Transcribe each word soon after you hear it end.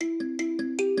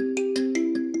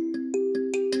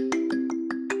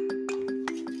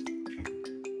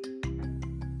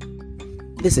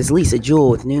This is Lisa Jewell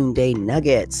with Noonday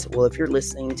Nuggets. Well, if you're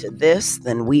listening to this,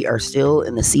 then we are still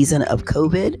in the season of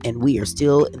COVID and we are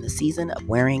still in the season of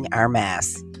wearing our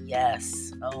masks.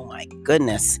 Yes. Oh my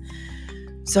goodness.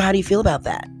 So how do you feel about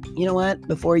that? You know what?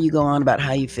 Before you go on about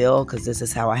how you feel, because this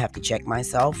is how I have to check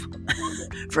myself.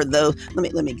 For those,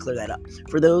 let me clear that up.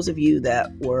 For those of you that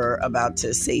were about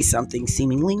to say something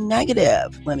seemingly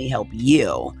negative, let me help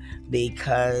you,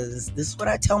 because this is what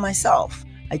I tell myself.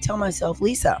 I tell myself,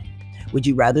 Lisa, would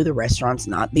you rather the restaurants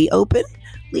not be open?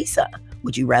 Lisa,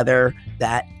 would you rather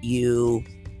that you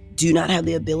do not have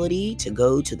the ability to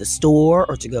go to the store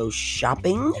or to go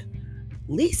shopping?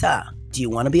 Lisa, do you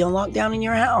want to be on lockdown in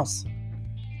your house?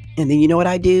 And then you know what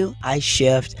I do? I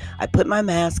shift. I put my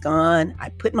mask on. I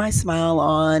put my smile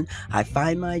on. I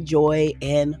find my joy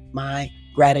and my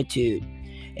gratitude.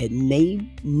 It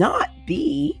may not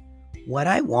be what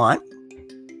I want,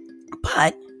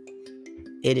 but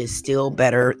it is still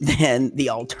better than the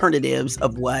alternatives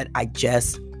of what I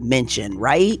just mentioned,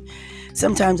 right?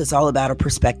 Sometimes it's all about a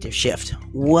perspective shift.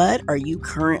 What are you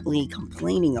currently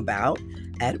complaining about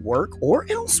at work or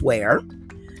elsewhere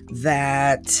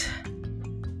that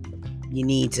you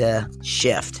need to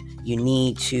shift? You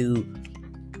need to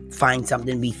find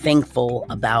something to be thankful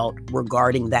about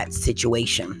regarding that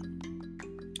situation.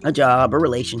 A job, a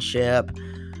relationship,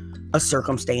 a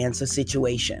circumstance, a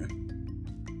situation.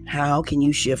 How can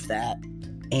you shift that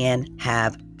and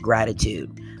have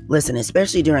gratitude? Listen,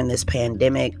 especially during this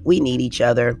pandemic, we need each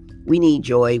other. We need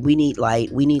joy. We need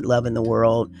light. We need love in the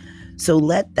world. So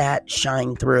let that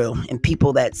shine through. And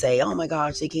people that say, oh my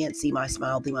gosh, they can't see my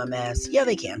smile through my mask. Yeah,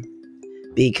 they can.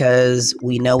 Because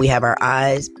we know we have our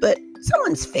eyes, but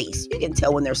someone's face, you can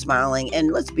tell when they're smiling.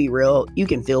 And let's be real, you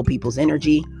can feel people's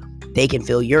energy. They can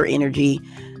feel your energy.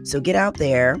 So get out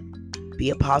there, be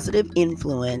a positive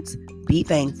influence. Be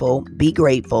thankful, be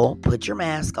grateful, put your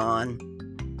mask on,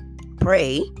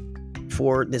 pray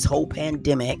for this whole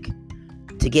pandemic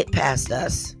to get past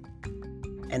us,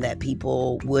 and that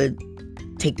people would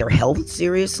take their health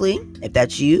seriously. If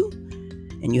that's you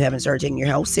and you haven't started taking your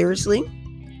health seriously,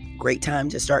 great time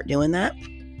to start doing that.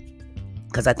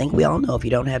 Because I think we all know if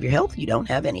you don't have your health, you don't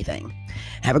have anything.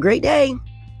 Have a great day.